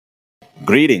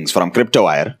Greetings from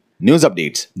CryptoWire. News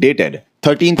updates dated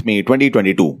 13th May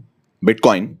 2022.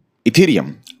 Bitcoin,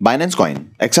 Ethereum, Binance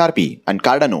Coin, XRP, and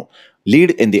Cardano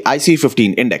lead in the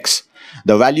IC15 index.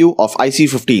 The value of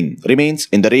IC15 remains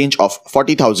in the range of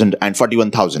 40,000 and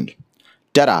 41,000.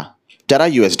 Terra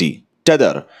USD,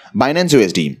 Tether, Binance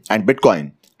USD, and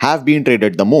Bitcoin have been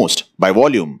traded the most by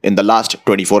volume in the last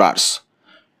 24 hours.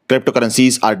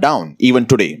 Cryptocurrencies are down even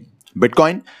today.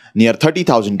 Bitcoin near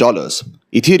 $30,000,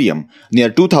 Ethereum near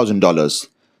 $2,000.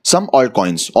 Some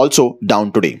altcoins also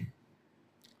down today.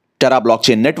 Terra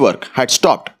blockchain network had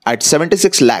stopped at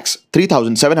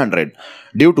 76,03,700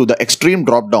 due to the extreme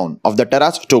drop down of the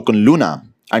Terra's token Luna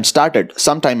and started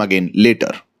sometime again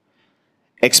later.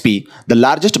 XP, the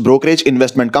largest brokerage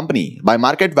investment company by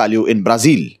market value in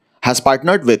Brazil, has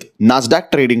partnered with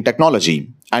Nasdaq Trading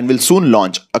Technology and will soon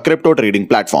launch a crypto trading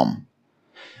platform.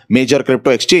 Major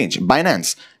crypto exchange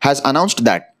Binance has announced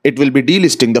that it will be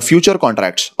delisting the future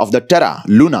contracts of the Terra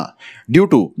Luna due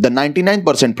to the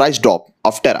 99% price drop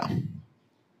of Terra.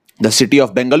 The city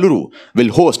of Bengaluru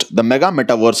will host the mega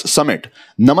metaverse summit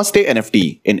Namaste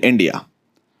NFT in India.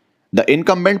 The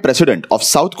incumbent president of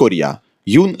South Korea,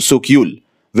 Yoon Suk Yeol,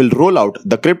 will roll out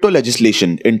the crypto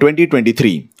legislation in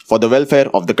 2023 for the welfare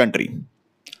of the country.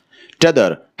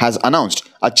 Tether has announced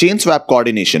a chain swap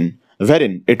coordination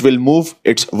wherein it will move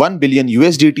its 1 billion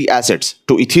USDT assets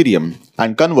to Ethereum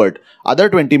and convert other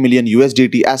 20 million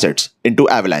USDT assets into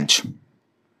Avalanche.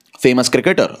 Famous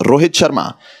cricketer Rohit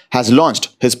Sharma has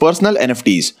launched his personal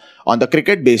NFTs on the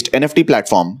cricket-based NFT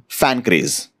platform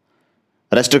FanCraze.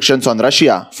 Restrictions on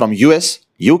Russia from US,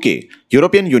 UK,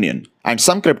 European Union, and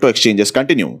some crypto exchanges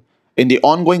continue in the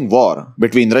ongoing war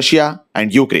between Russia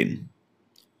and Ukraine.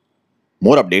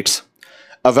 More updates.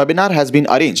 A webinar has been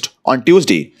arranged on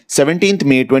Tuesday, 17th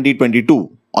May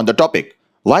 2022 on the topic,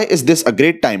 "Why is this a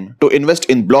great time to invest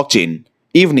in blockchain?"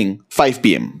 Evening 5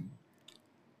 p.m.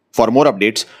 For more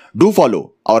updates, do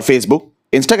follow our Facebook,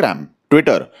 Instagram,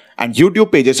 Twitter, and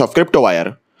YouTube pages of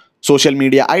CryptoWire, social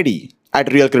media ID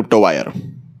 @RealCryptoWire.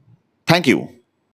 Thank you.